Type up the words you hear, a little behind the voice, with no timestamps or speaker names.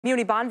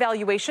Muni bond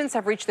valuations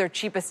have reached their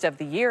cheapest of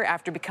the year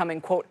after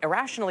becoming, quote,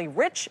 irrationally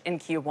rich in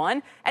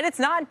Q1. And it's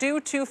not due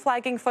to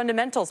flagging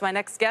fundamentals. My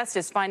next guest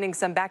is finding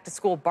some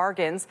back-to-school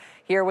bargains.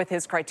 Here with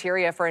his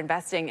criteria for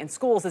investing in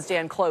schools is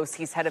Dan Close.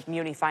 He's head of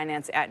Muni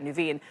finance at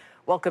Nuveen.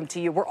 Welcome to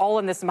you. We're all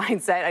in this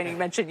mindset. I know you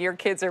mentioned your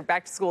kids are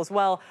back to school as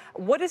well.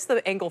 What is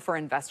the angle for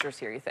investors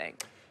here, you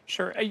think?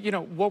 Sure.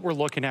 What we're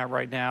looking at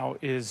right now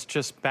is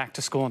just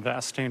back-to-school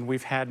investing.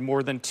 We've had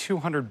more than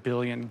 $200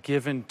 billion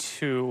given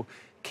to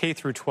K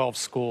through 12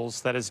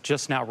 schools that is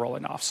just now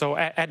rolling off. So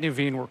at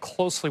Nuveen, we're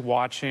closely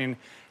watching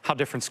how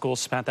different schools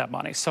spent that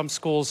money. Some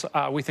schools,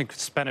 we think,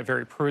 spent it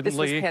very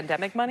prudently. This was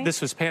pandemic money? This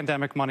was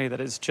pandemic money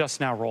that is just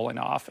now rolling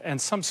off.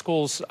 And some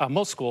schools,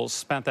 most schools,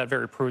 spent that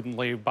very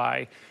prudently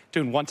by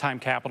doing one-time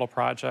capital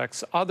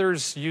projects.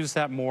 Others use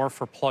that more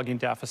for plugging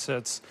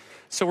deficits.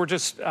 So we're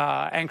just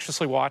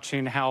anxiously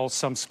watching how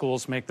some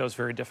schools make those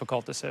very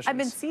difficult decisions. I've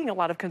been seeing a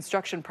lot of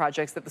construction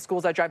projects that the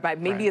schools I drive by,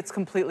 maybe it's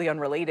completely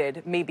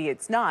unrelated, maybe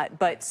it's not.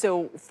 But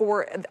so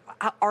for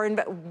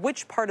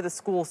which part of the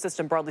school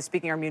system, broadly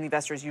speaking, are Muni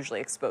investors usually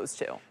exposed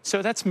to?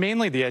 So that's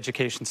mainly the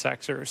education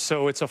sector.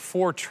 So it's a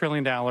 $4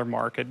 trillion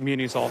market,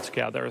 munis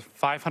altogether.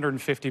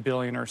 $550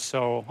 billion or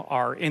so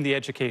are in the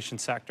education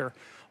sector.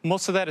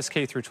 Most of that is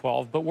K through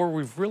 12, but where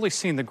we've really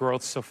seen the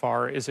growth so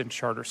far is in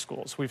charter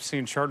schools. We've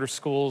seen charter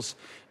schools,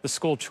 the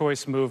school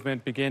choice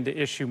movement, begin to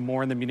issue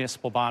more in the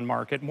municipal bond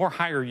market, more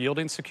higher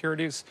yielding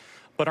securities,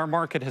 but our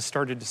market has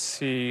started to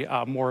see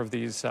more of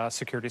these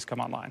securities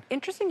come online.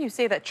 Interesting you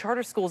say that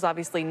charter schools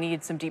obviously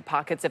need some deep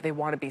pockets if they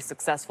want to be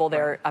successful.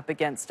 They're up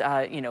against,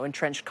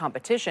 entrenched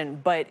competition,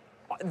 but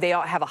they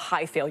have a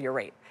high failure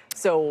rate.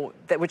 So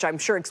which I'm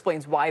sure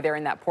explains why they're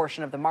in that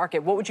portion of the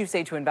market. What would you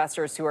say to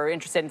investors who are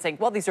interested in saying,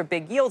 well, these are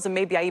big yields and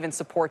maybe I even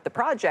support the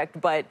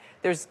project, but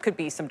could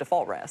be some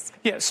default risk?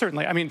 Yeah,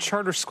 certainly. I mean,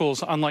 charter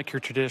schools, unlike your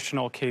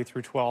traditional K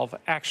through 12,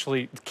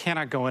 actually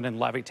cannot go in and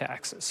levy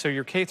taxes. So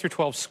your K through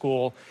 12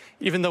 school,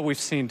 even though we've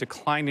seen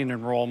declining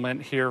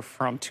enrollment here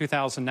from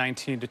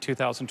 2019 to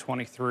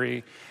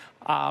 2023,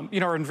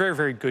 are in very,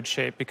 very good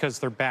shape because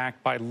they're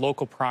backed by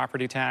local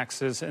property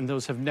taxes, and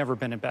those have never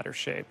been in better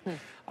shape.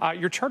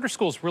 Your charter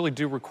schools really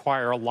do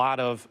require a lot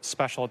of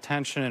special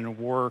attention and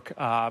work.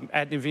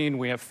 At Nuveen,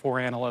 we have 4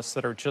 analysts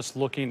that are just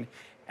looking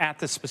at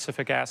the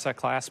specific asset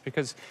class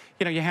because,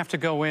 you have to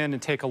go in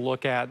and take a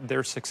look at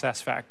their success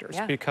factors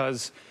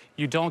because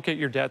you don't get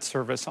your debt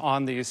service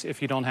on these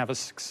if you don't have a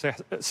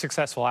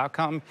successful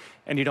outcome,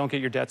 and you don't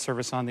get your debt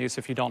service on these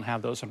if you don't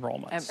have those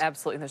enrollments.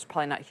 Absolutely. There's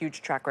probably not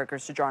huge track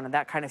records to draw on and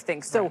that kind of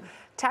thing. So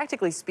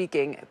tactically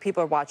speaking,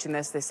 people are watching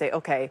this. They say,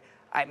 okay,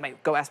 I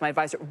might go ask my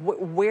advisor,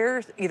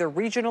 where, either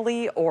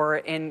regionally or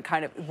in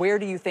where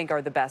do you think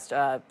are the best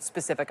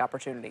specific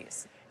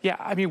opportunities? Yeah,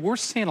 I mean, we're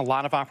seeing a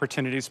lot of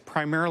opportunities.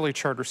 Primarily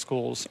charter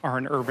schools are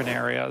in urban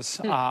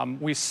areas.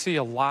 We see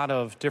a lot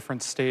of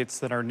different states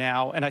that are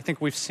now, and I think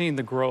we've seen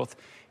the growth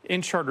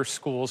in charter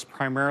schools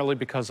primarily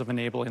because of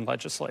enabling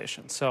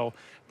legislation. So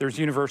there's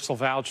universal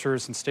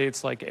vouchers in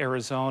states like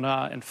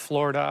Arizona and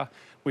Florida.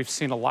 We've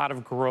seen a lot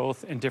of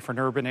growth in different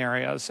urban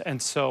areas.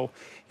 And so,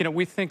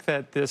 we think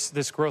that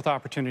this growth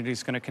opportunity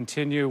is going to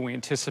continue. We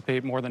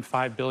anticipate more than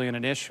 $5 billion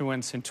in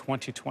issuance in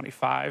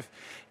 2025.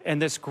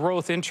 And this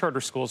growth in charter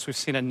schools, we've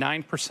seen a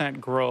 9%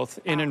 growth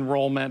in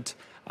enrollment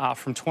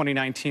from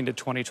 2019 to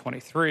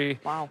 2023.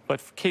 Wow.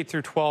 But K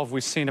through 12,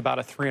 we've seen about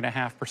a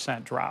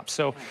 3.5% drop.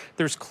 So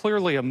there's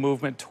clearly a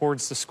movement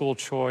towards the school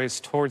choice,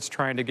 towards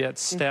trying to get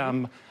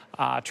STEM,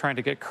 trying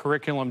to get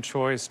curriculum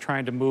choice,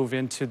 trying to move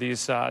into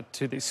these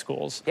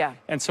schools. Yeah.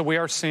 And so we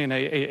are seeing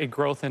a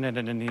growth in it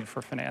and a need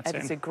for financing.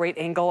 It's a great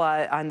angle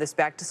on this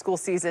back-to-school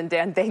season.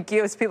 Dan, thank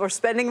you. As people are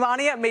spending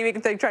money, maybe we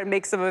can try to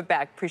make some of it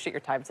back. Appreciate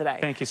your time today.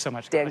 Thank you so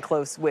much, Dan Kelly.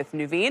 Close with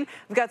Nuveen.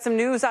 We've got some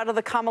news out of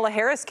the Kamala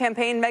Harris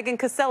campaign. Megan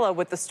Casella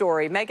with the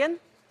story. Megan?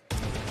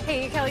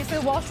 Hey, Kelly.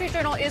 So the Wall Street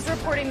Journal is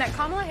reporting that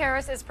Kamala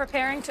Harris is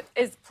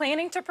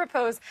planning to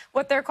propose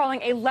what they're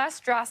calling a less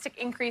drastic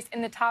increase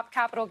in the top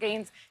capital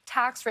gains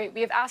tax rate.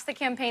 We have asked the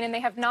campaign, and they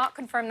have not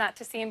confirmed that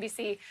to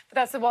CNBC, but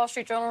that's the Wall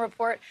Street Journal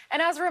report.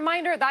 And as a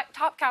reminder, that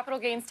top capital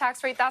gains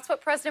tax rate, that's what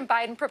President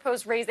Biden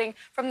proposed raising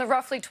from the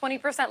roughly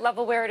 20%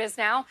 level where it is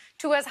now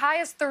to as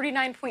high as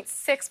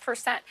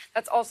 39.6%.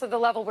 That's also the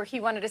level where he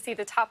wanted to see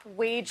the top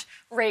wage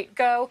rate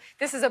go.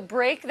 This is a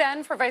break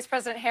then for Vice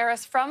President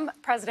Harris from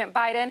President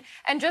Biden.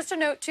 And just a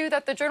note, too,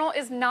 that the Journal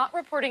is not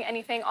reporting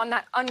anything on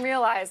that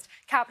unrealized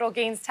capital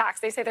gains tax.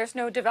 They say there's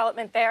no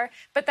development there,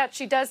 but that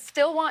she does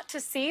still want to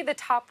see the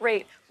top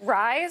rate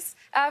rise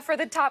for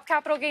the top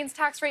capital gains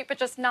tax rate, but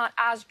just not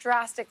as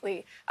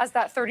drastically as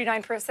that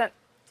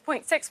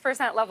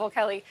 39.6% level,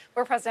 Kelly,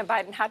 where President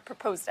Biden had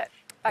proposed it.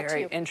 Back to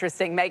you. Very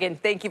interesting. Megan,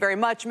 thank you very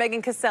much.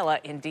 Megan Casella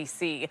in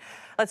D.C.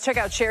 Let's check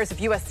out shares of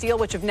U.S. Steel,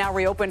 which have now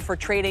reopened for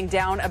trading,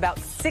 down about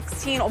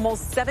 16,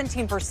 almost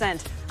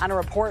 17% on a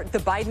report the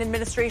Biden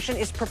administration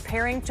is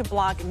preparing to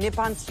block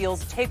Nippon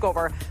Steel's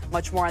takeover.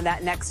 Much more on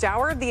that next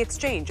hour. The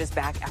exchange is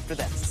back after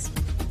this.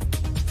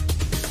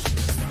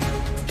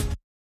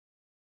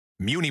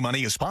 Muni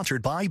Money is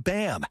sponsored by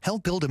BAM.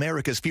 Help build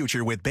America's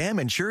future with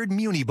BAM-insured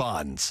Muni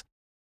bonds.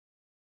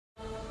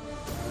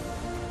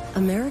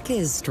 America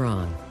is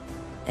strong,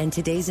 and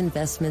today's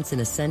investments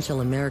in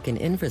essential American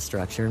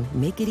infrastructure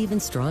make it even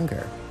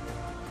stronger.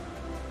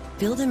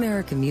 Build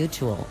America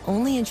Mutual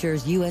only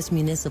insures U.S.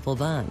 municipal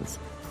bonds,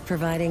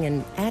 providing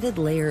an added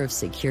layer of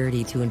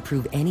security to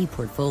improve any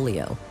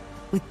portfolio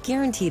with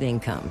guaranteed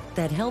income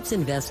that helps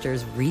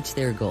investors reach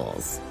their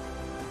goals.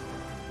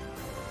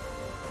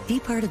 Be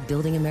part of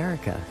building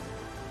America.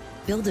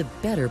 Build a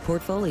better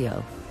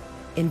portfolio.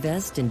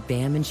 Invest in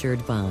BAM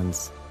insured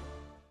bonds.